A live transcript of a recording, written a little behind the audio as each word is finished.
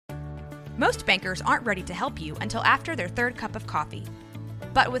Most bankers aren't ready to help you until after their third cup of coffee.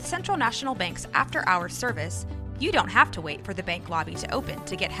 But with Central National Bank's after-hours service, you don't have to wait for the bank lobby to open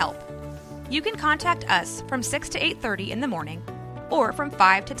to get help. You can contact us from 6 to 8:30 in the morning or from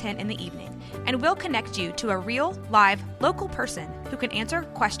 5 to 10 in the evening, and we'll connect you to a real, live, local person who can answer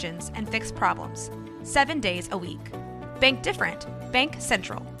questions and fix problems 7 days a week. Bank different. Bank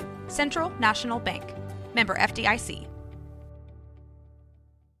Central. Central National Bank. Member FDIC.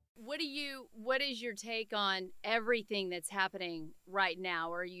 What is your take on everything that's happening right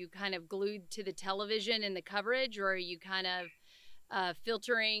now? Are you kind of glued to the television and the coverage, or are you kind of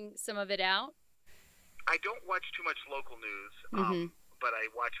filtering some of it out? I don't watch too much local news, but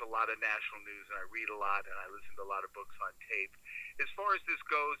I watch a lot of national news, and I read a lot, and I listen to a lot of books on tape. As far as this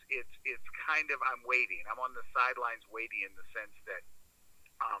goes, it's kind of, I'm waiting. I'm on the sidelines waiting in the sense that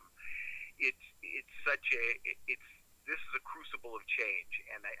this is a crucible of change,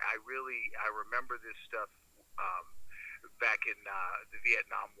 and I remember this stuff back in the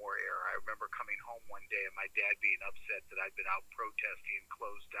Vietnam War era. I remember coming home one day and my dad being upset that I'd been out protesting and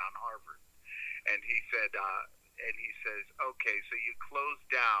closed down Harvard, and he says, okay, so you closed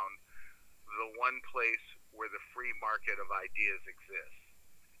down the one place where the free market of ideas exists.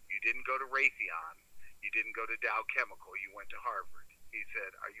 You didn't go to Raytheon. You didn't go to Dow Chemical. You went to Harvard. He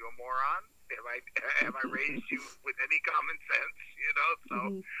said, are you a moron? Have I raised you with any common sense?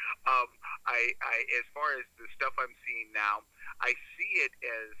 So I as far as the stuff I'm seeing now, I see it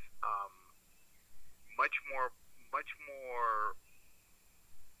as much more.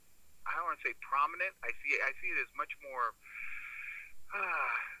 I don't want to say prominent. I see it as much more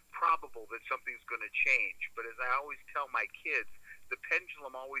probable that something's going to change. But as I always tell my kids, the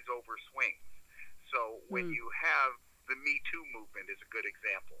pendulum always overswings. So when you have the Me Too movement is a good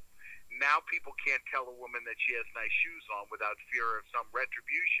example. Now people can't tell a woman that she has nice shoes on without fear of some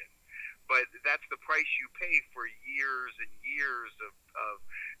retribution. But that's the price you pay for years and years of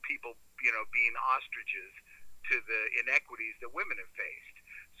people, being ostriches to the inequities that women have faced.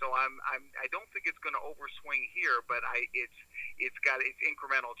 So I don't think it's going to overswing here, but it's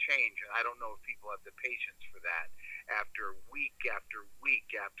incremental change, and I don't know if people have the patience for that. After week after week,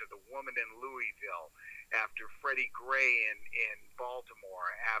 after the woman in Louisville, after Freddie Gray in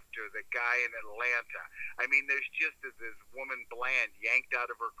Baltimore, after the guy in Atlanta. I mean, there's just this woman Bland yanked out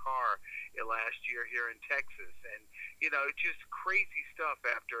of her car last year here in Texas, and just crazy stuff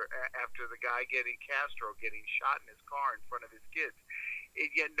after the guy Castro getting shot in his car in front of his kids.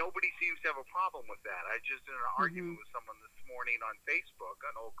 Yet nobody seems to have a problem with that. I just did an argument with someone this morning on Facebook,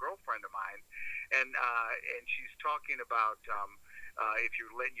 an old girlfriend of mine, and she's talking about if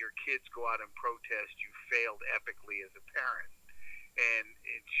you're letting your kids go out and protest, you failed epically as a parent. And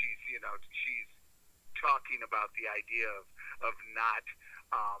she's talking about the idea of not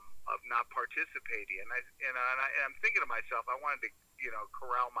participating. And I'm thinking to myself, I wanted to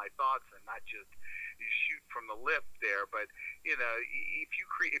corral my thoughts and not just shoot from the lip there. But if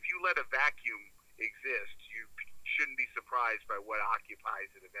you let a vacuum exist, you shouldn't be surprised by what occupies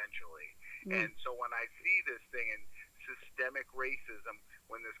it eventually. And so when I see this thing in systemic racism,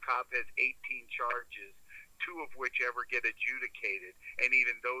 when this cop has 18 charges, 2 of which ever get adjudicated, and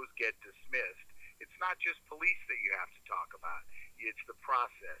even those get dismissed, it's not just police that you have to talk about. It's the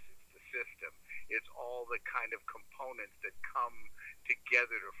process, it's the system, it's all the kind of components that come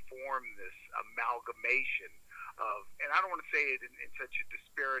together to form this amalgamation of, and I don't want to say it in such a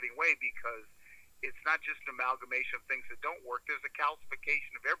dispiriting way, because it's not just an amalgamation of things that don't work. There's a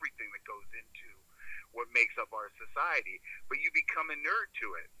calcification of everything that goes into what makes up our society, but you become inured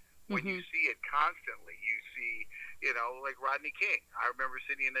to it when you see it constantly. You see, like Rodney King. I remember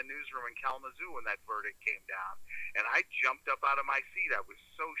sitting in the newsroom in Kalamazoo when that verdict came down, and I jumped up out of my seat. I was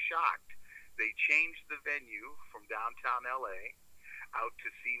so shocked. They changed the venue from downtown LA out to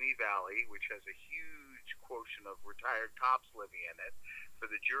Simi Valley, which has a huge quotient of retired cops living in it, for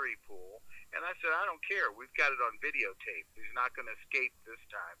the jury pool. And I said, I don't care. We've got it on videotape. He's not going to escape this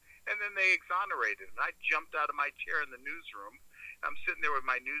time. And then they exonerated him. And I jumped out of my chair in the newsroom. I'm sitting there with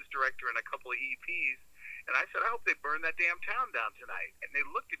my news director and a couple of EPs. And I said, I hope they burn that damn town down tonight. And they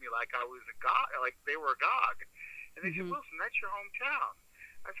looked at me like I was a god, like they were agog. And they said, Wilson, that's your hometown.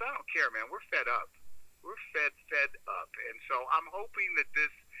 I said, I don't care, man. We're fed up. We're fed up. And so I'm hoping that this,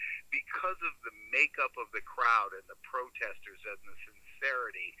 because of the makeup of the crowd and the protesters and the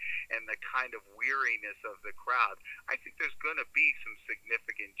sincerity and the kind of weariness of the crowd, I think there's going to be some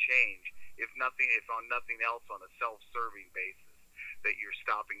significant change, if on nothing else, on a self-serving basis, that you're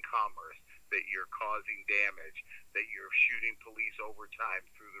stopping commerce, that you're causing damage, that you're shooting police overtime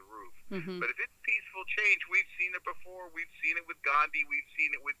through the roof. But if it's peaceful change, we've seen it before. We've seen it with Gandhi. We've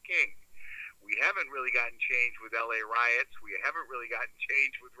seen it with King. We haven't really gotten change with LA riots. We haven't really gotten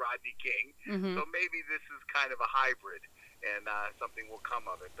change with Rodney King. Mm-hmm. So maybe this is kind of a hybrid, and something will come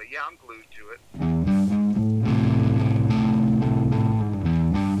of it. But yeah, I'm glued to it.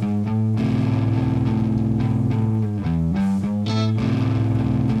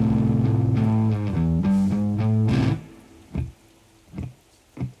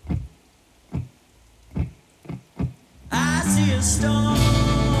 I see a storm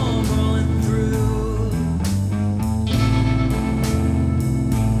rolling through.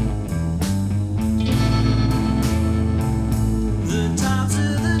 The tops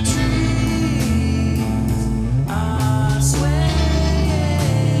of the trees are swaying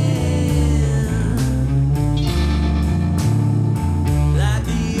like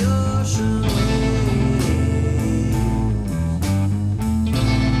the ocean waves.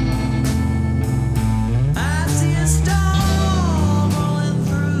 I see a storm rolling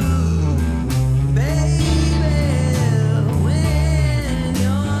through, baby, when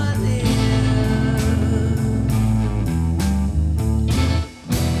you're near.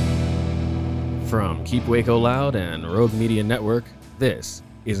 From Keep Waco Loud and Rogue Media Network, this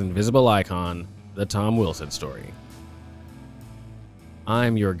is Invisible Icon, the Tom Wilson story.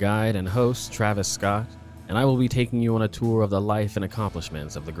 I'm your guide and host, Travis Scott, and I will be taking you on a tour of the life and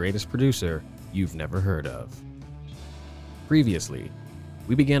accomplishments of the greatest producer you've never heard of. Previously,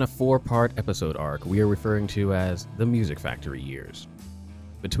 we began a 4-part episode arc we are referring to as the Music Factory years.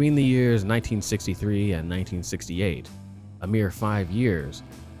 Between the years 1963 and 1968, a mere 5 years,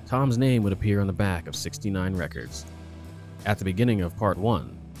 Tom's name would appear on the back of 69 records. At the beginning of Part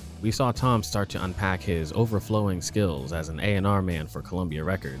 1, we saw Tom start to unpack his overflowing skills as an A&R man for Columbia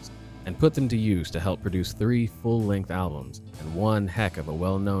Records and put them to use to help produce 3 full-length albums and one heck of a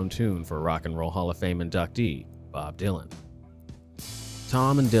well-known tune for Rock and Roll Hall of Fame inductee, Bob Dylan.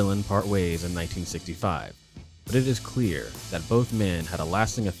 Tom and Dylan part ways in 1965, but it is clear that both men had a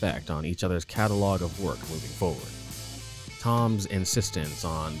lasting effect on each other's catalog of work moving forward. Tom's insistence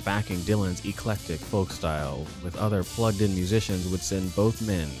on backing Dylan's eclectic folk style with other plugged-in musicians would send both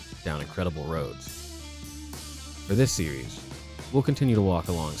men down incredible roads. For this series, we'll continue to walk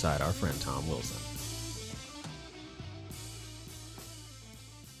alongside our friend Tom Wilson.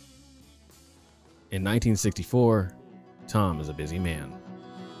 In 1964, Tom is a busy man.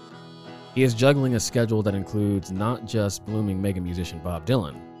 He is juggling a schedule that includes not just blooming mega musician Bob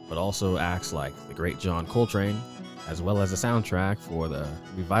Dylan, but also acts like the great John Coltrane, as well as a soundtrack for the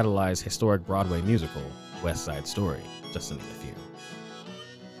revitalized historic Broadway musical, West Side Story, just to name a few.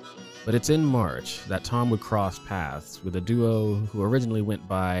 But it's in March that Tom would cross paths with a duo who originally went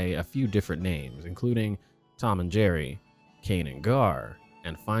by a few different names, including Tom and Jerry, Kane and Gar,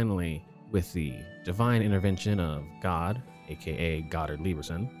 and finally, with the divine intervention of God, aka Goddard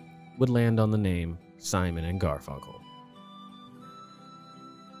Lieberson, would land on the name Simon and Garfunkel.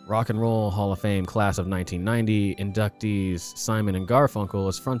 Rock and Roll Hall of Fame class of 1990 inductees Simon and Garfunkel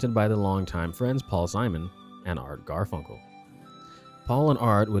is fronted by the longtime friends Paul Simon and Art Garfunkel. Paul and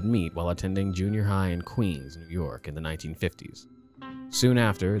Art would meet while attending junior high in Queens, New York in the 1950s. Soon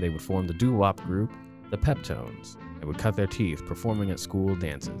after, they would form the doo-wop group, the Peptones, and would cut their teeth performing at school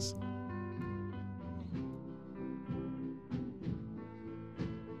dances.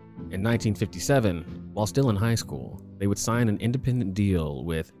 In 1957, while still in high school, they would sign an independent deal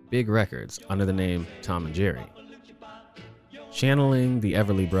with Big Records under the name Tom and Jerry. Channeling the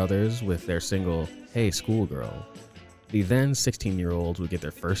Everly Brothers with their single, Hey Schoolgirl, the then 16-year-olds would get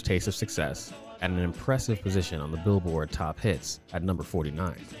their first taste of success at an impressive position on the Billboard Top Hits at number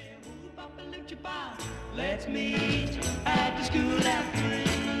 49. Let's meet at the school after.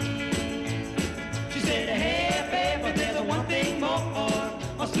 She said, hey, babe, but there's one thing more.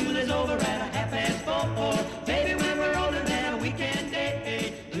 Our school is over at 4:30. Baby, when we're older than a weekend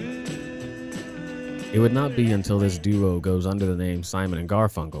day. It would not be until this duo goes under the name Simon and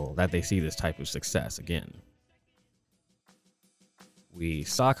Garfunkel that they see this type of success again. We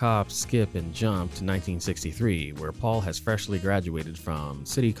sock hop, skip, and jump to 1963, where Paul has freshly graduated from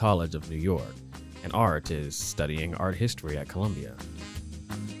City College of New York, and Art is studying art history at Columbia.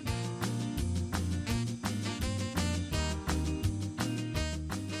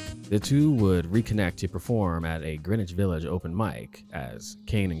 The two would reconnect to perform at a Greenwich Village open mic as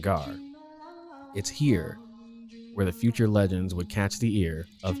Kane and Gar. It's here where the future legends would catch the ear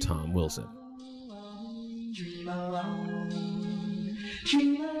of Tom Wilson.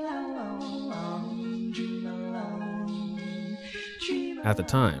 At the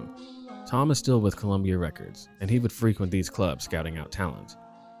time, Tom is still with Columbia Records, and he would frequent these clubs scouting out talent.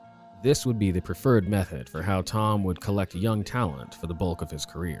 This would be the preferred method for how Tom would collect young talent for the bulk of his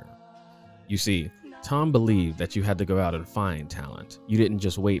career. You see, Tom believed that you had to go out and find talent. You didn't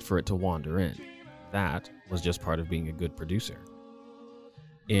just wait for it to wander in. That was just part of being a good producer.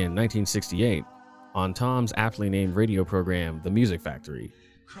 In 1968, on Tom's aptly named radio program, The Music Factory,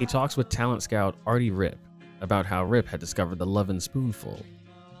 he talks with talent scout Artie Ripp about how Ripp had discovered the Lovin' Spoonful.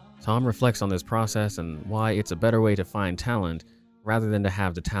 Tom reflects on this process and why it's a better way to find talent rather than to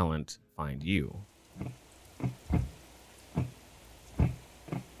have the talent find you.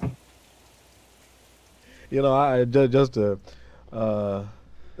 You know, it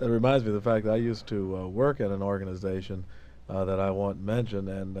reminds me of the fact that I used to work at an organization that I won't mention,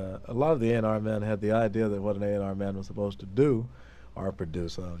 and a lot of the A&R men had the idea that what an A&R man was supposed to do, or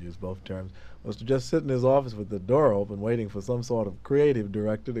producer, I'll use both terms, was to just sit in his office with the door open waiting for some sort of creative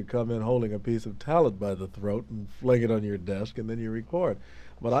director to come in holding a piece of talent by the throat and fling it on your desk, and then you record.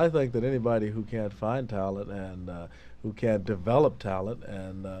 But I think that anybody who can't find talent and who can't develop talent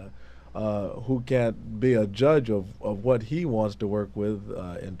and who can't be a judge of what he wants to work with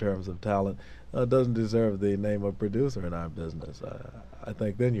in terms of talent doesn't deserve the name of producer in our business. I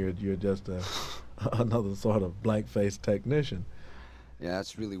think then you're just another sort of blank-faced technician. Yeah,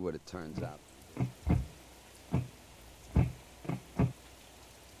 that's really what it turns out.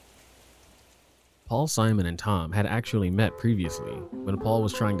 Paul Simon and Tom had actually met previously when Paul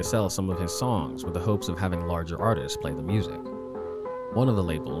was trying to sell some of his songs with the hopes of having larger artists play the music. One of the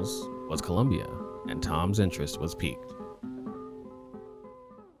labels was Columbia, and Tom's interest was piqued.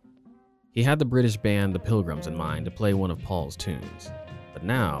 He had the British band The Pilgrims in mind to play one of Paul's tunes, but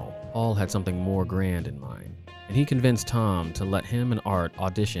now Paul had something more grand in mind, and he convinced Tom to let him and Art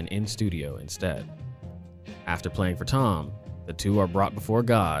audition in studio instead. After playing for Tom, the two are brought before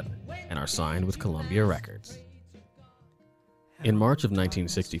God and are signed with Columbia Records. In March of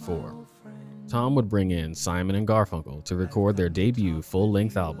 1964, Tom would bring in Simon and Garfunkel to record their debut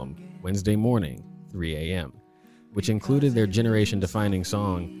full-length album, Wednesday Morning, 3 a.m., which included their generation-defining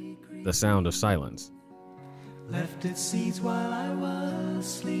song, The Sound of Silence. Left its seeds while I was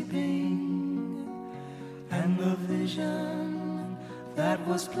sleeping, and the vision that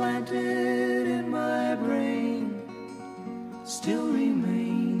was planted in my brain still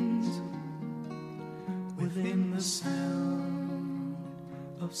remains within the sound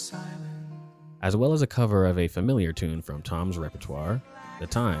of silence. As well as a cover of a familiar tune from Tom's repertoire, The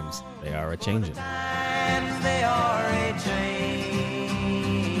Times They Are A-Changin'. Times they are a-changin'.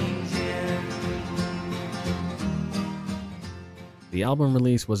 The album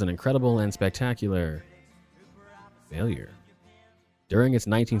release was an incredible and spectacular failure. During its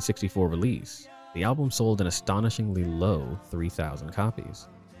 1964 release, the album sold an astonishingly low 3,000 copies.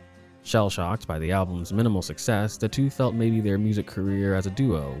 Shell-shocked by the album's minimal success, the two felt maybe their music career as a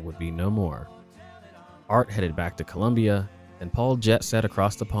duo would be no more. Art headed back to Columbia, and Paul jet set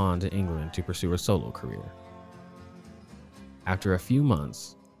across the pond to England to pursue a solo career. After a few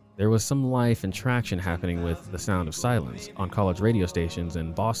months, there was some life and traction happening with The Sound of Silence on college radio stations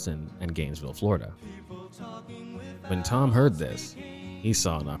in Boston and Gainesville, Florida. When Tom heard this, he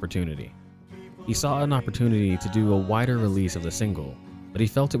saw an opportunity. He saw an opportunity to do a wider release of the single, but he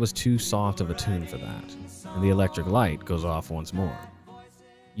felt it was too soft of a tune for that, and the electric light goes off once more.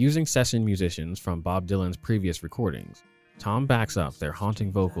 Using session musicians from Bob Dylan's previous recordings, Tom backs up their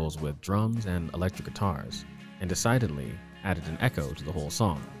haunting vocals with drums and electric guitars, and decidedly added an echo to the whole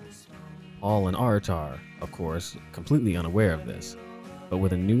song. Paul and Art are, of course, completely unaware of this, but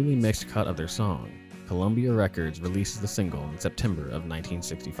with a newly mixed cut of their song, Columbia Records releases the single in September of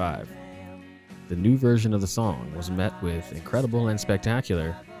 1965. The new version of the song was met with incredible and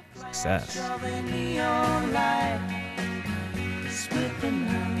spectacular success.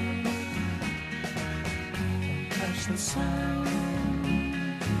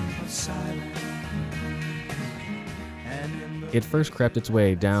 It first crept its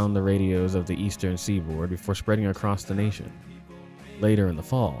way down the radios of the eastern seaboard before spreading across the nation. Later in the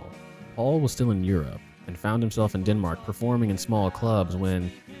fall, Paul was still in Europe and found himself in Denmark performing in small clubs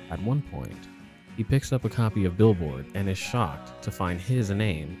when, at one point, he picks up a copy of Billboard and is shocked to find his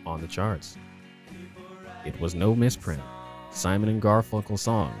name on the charts. It was no misprint. Simon and Garfunkel's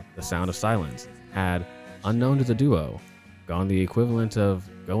song, The Sound of Silence, had, unknown to the duo, gone the equivalent of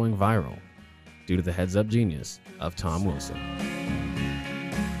going viral due to the heads-up genius of Tom Wilson.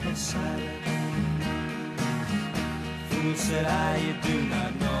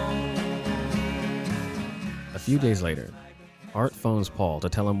 A few days later, Art phones Paul to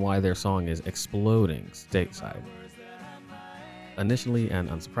tell him why their song is exploding stateside. Initially and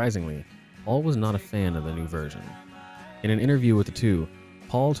unsurprisingly, Paul was not a fan of the new version. In an interview with the two,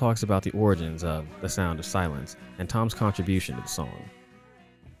 Paul talks about the origins of The Sound of Silence and Tom's contribution to the song.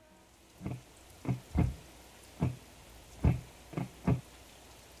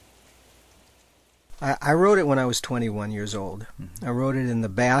 I wrote it when I was 21 years old. I wrote it in the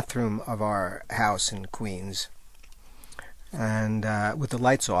bathroom of our house in Queens, and with the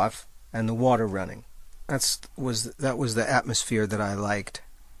lights off and the water running. That was the atmosphere that I liked.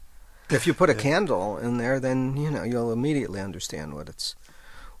 If you put a candle in there, then you'll immediately understand what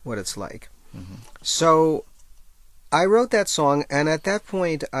it's like. Mm-hmm. So I wrote that song, and at that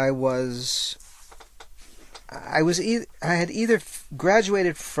point I had either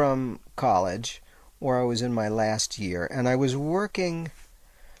graduated from college or I was in my last year, and I was working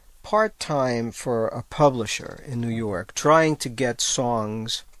part-time for a publisher in New York, trying to get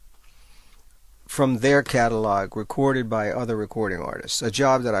songs from their catalog recorded by other recording artists, a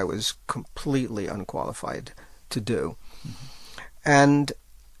job that I was completely unqualified to do. Mm-hmm. And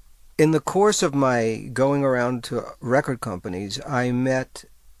in the course of my going around to record companies, I met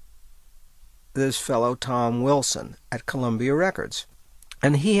this fellow Tom Wilson at Columbia Records.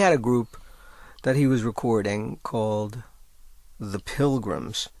 And he had a group that he was recording called The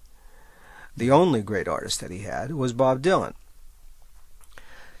Pilgrims. The only great artist that he had was Bob Dylan.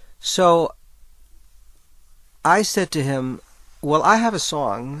 So I said to him, well, I have a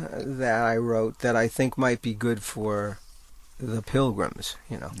song that I wrote that I think might be good for The Pilgrims,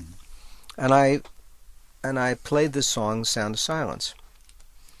 Mm-hmm. And I played the song Sound of Silence.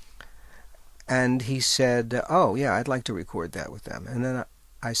 And he said, oh, yeah, I'd like to record that with them. And then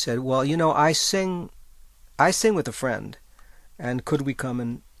I said, well, I sing with a friend, and could we come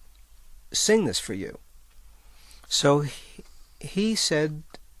and sing this for you? So he said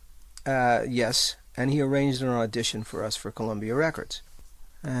yes, and he arranged an audition for us for Columbia Records.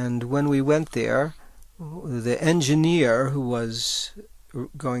 And when we went there, the engineer who was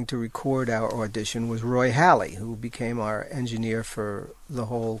going to record our audition was Roy Halley, who became our engineer for the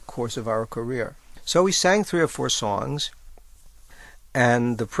whole course of our career. So we sang 3 or 4 songs,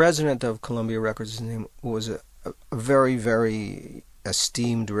 and the president of Columbia Records' name was a very, very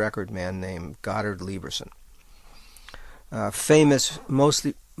esteemed record man named Goddard Lieberson. Famous,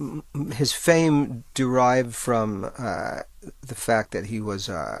 mostly, his fame derived from the fact that he was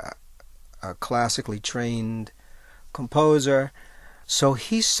a classically trained composer. So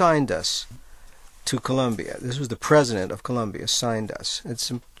he signed us to Columbia. This was the president of Columbia signed us.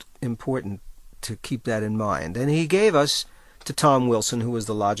 It's important to keep that in mind. And he gave us to Tom Wilson, who was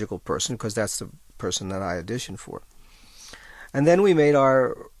the logical person, because that's the person that I auditioned for. And then we made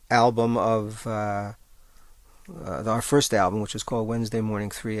our album of our first album, which was called Wednesday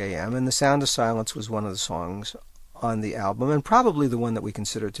Morning 3 a.m., and The Sound of Silence was one of the songs on the album, and probably the one that we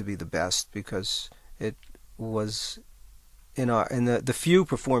consider to be the best, because it was in the few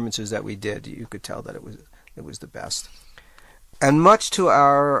performances that we did, you could tell that it was the best. And much to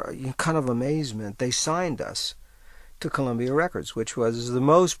our kind of amazement, they signed us to Columbia Records, which was the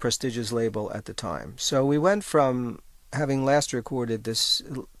most prestigious label at the time. So we went from having last recorded this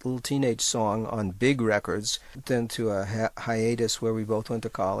little teenage song on big records, then to a hiatus where we both went to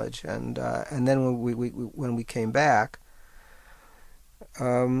college, and then when we came back,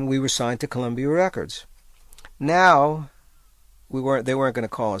 we were signed to Columbia Records. Now, they weren't going to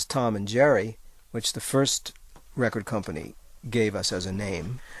call us Tom and Jerry, which the first record company gave us as a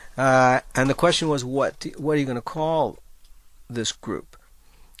name, and the question was, what are you going to call this group?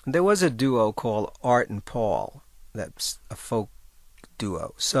 There was a duo called Art and Paul. That's a folk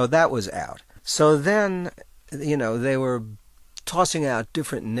duo. So that was out. So then, they were tossing out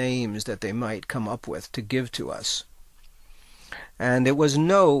different names that they might come up with to give to us. And it was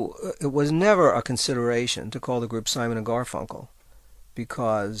never a consideration to call the group Simon and Garfunkel,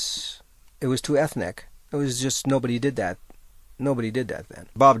 because it was too ethnic. It was just nobody did that. Nobody did that then.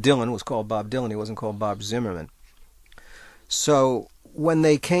 Bob Dylan was called Bob Dylan. He wasn't called Bob Zimmerman. So when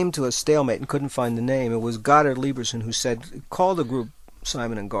they came to a stalemate and couldn't find the name, it was Goddard Lieberson who said, call the group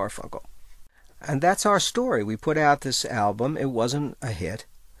Simon and Garfunkel. And that's our story. We put out this album. It wasn't a hit.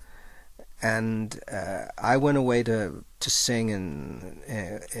 And I went away to sing, and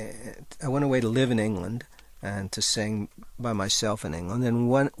I went away to live in England and to sing by myself in England. And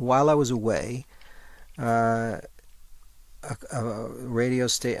while I was away, a radio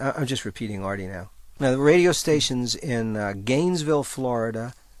station, I'm just repeating Artie now. Now, the radio stations in Gainesville,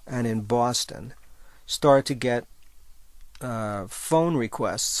 Florida, and in Boston started to get phone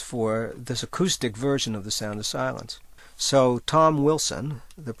requests for this acoustic version of The Sound of Silence. So Tom Wilson,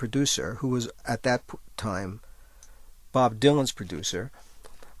 the producer, who was at that time Bob Dylan's producer,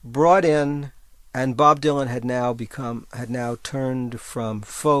 brought in, and Bob Dylan had now turned from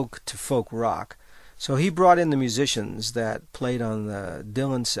folk to folk rock. So he brought in the musicians that played on the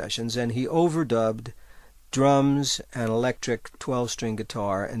Dylan sessions, and he overdubbed drums, an electric 12-string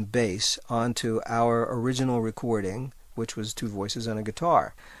guitar, and bass onto our original recording, which was 2 voices and a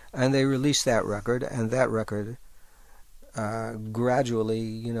guitar. And they released that record, and that record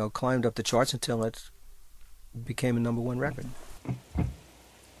gradually, climbed up the charts until it became a #1 record.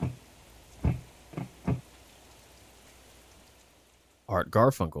 Art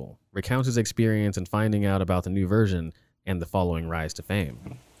Garfunkel recounts his experience in finding out about the new version and the following rise to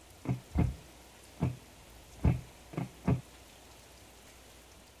fame.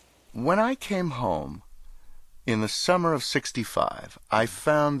 When I came home in the summer of '65, I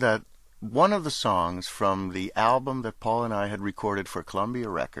found that one of the songs from the album that Paul and I had recorded for Columbia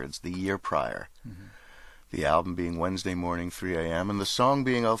Records the year prior, the album being Wednesday Morning, 3 a.m., and the song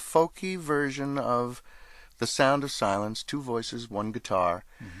being a folky version of The Sound of Silence, 2 voices, 1 guitar.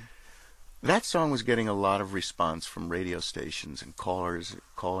 That song was getting a lot of response from radio stations and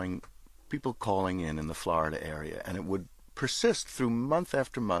people calling in the Florida area, and it would persist through month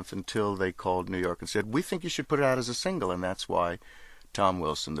after month until they called New York and said, "We think you should put it out as a single," and that's why Tom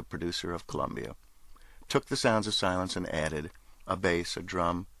Wilson, the producer of Columbia, took The Sounds of Silence and added a bass, a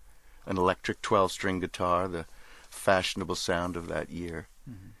drum, an electric 12-string guitar, the fashionable sound of that year,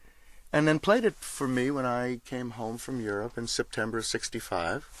 and then played it for me when I came home from Europe in September of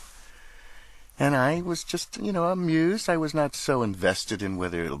 '65. And I was just, amused. I was not so invested in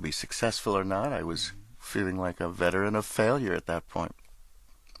whether it'll be successful or not. I was feeling like a veteran of failure at that point.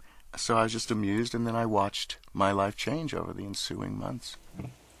 So I was just amused, and then I watched my life change over the ensuing months.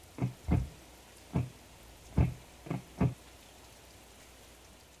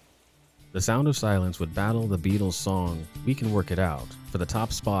 The Sound of Silence would battle the Beatles' song We Can Work It Out for the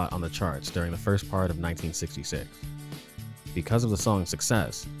top spot on the charts during the first part of 1966. Because of the song's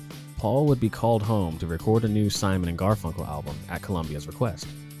success, Paul would be called home to record a new Simon & Garfunkel album at Columbia's request.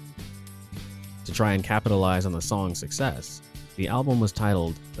 To try and capitalize on the song's success, the album was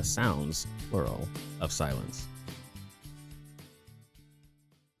titled The Sounds, plural, of Silence.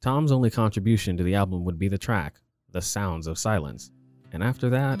 Tom's only contribution to the album would be the track, The Sounds of Silence, and after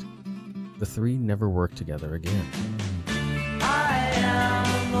that, the 3 never worked together again. I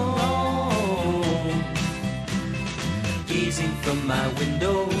am alone, gazing from my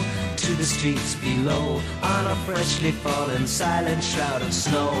window to the streets below, on a freshly fallen silent shroud of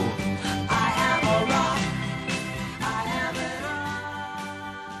snow. I am a rock, I am an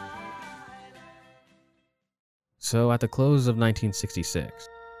So at the close of 1966,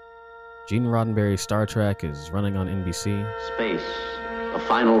 Gene Roddenberry's Star Trek is running on NBC. Space, a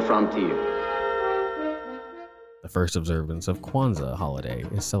final frontier. The first observance of Kwanzaa holiday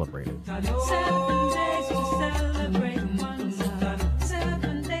is celebrated. 7 days to celebrate Kwanzaa.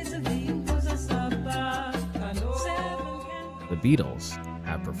 7 days of The Beatles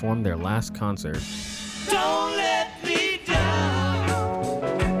have performed their last concert. Don't let me down.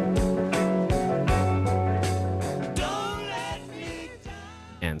 Don't let me down.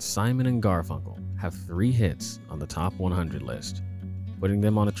 And Simon & Garfunkel have 3 hits on the top 100 list, putting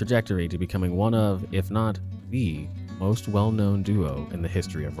them on a trajectory to becoming one of, if not the, most well-known duo in the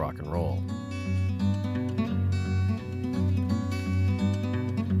history of rock and roll.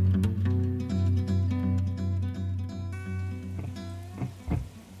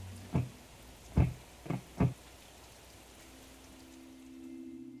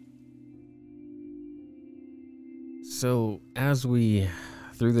 So, as we,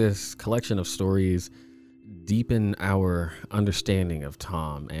 through this collection of stories, deepen our understanding of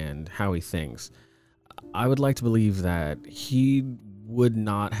Tom and how he thinks, I would like to believe that he would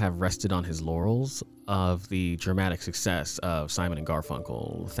not have rested on his laurels of the dramatic success of Simon &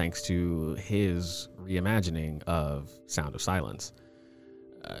 Garfunkel thanks to his reimagining of Sound of Silence.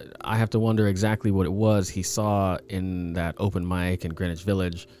 I have to wonder exactly what it was he saw in that open mic in Greenwich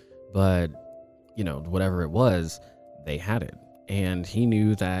Village, but, you know, whatever it was, they had it. And he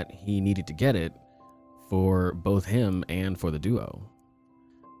knew that he needed to get it for both him and for the duo.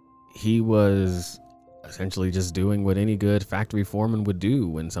 He was essentially just doing what any good factory foreman would do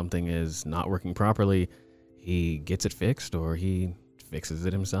when something is not working properly. He gets it fixed, or he fixes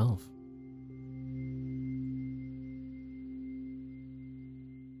it himself.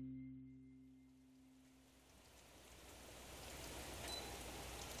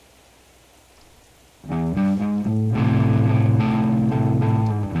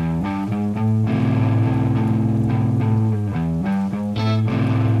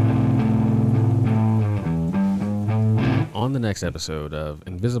 On the next episode of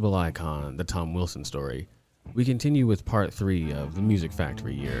Invisible Icon, the Tom Wilson story, we continue with part 3 of the Music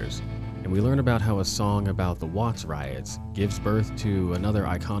Factory years, and we learn about how a song about the Watts riots gives birth to another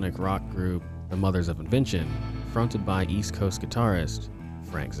iconic rock group The Mothers of Invention, fronted by East Coast guitarist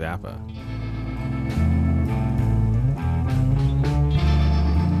Frank Zappa.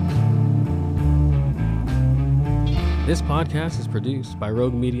 This podcast is produced by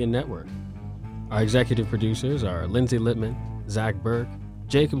Rogue Media Network. Our executive producers are Lindsay Littman, Zach Burke,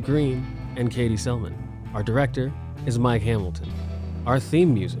 Jacob Green, and Katie Selman. Our director is Mike Hamilton. Our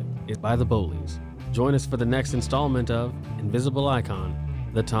theme music is by the Bowleys. Join us for the next installment of Invisible Icon,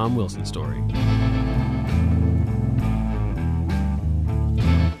 The Tom Wilson Story.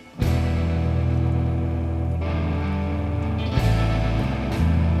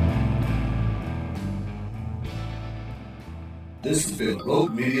 This has been a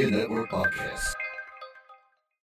Rogue Media Network podcast.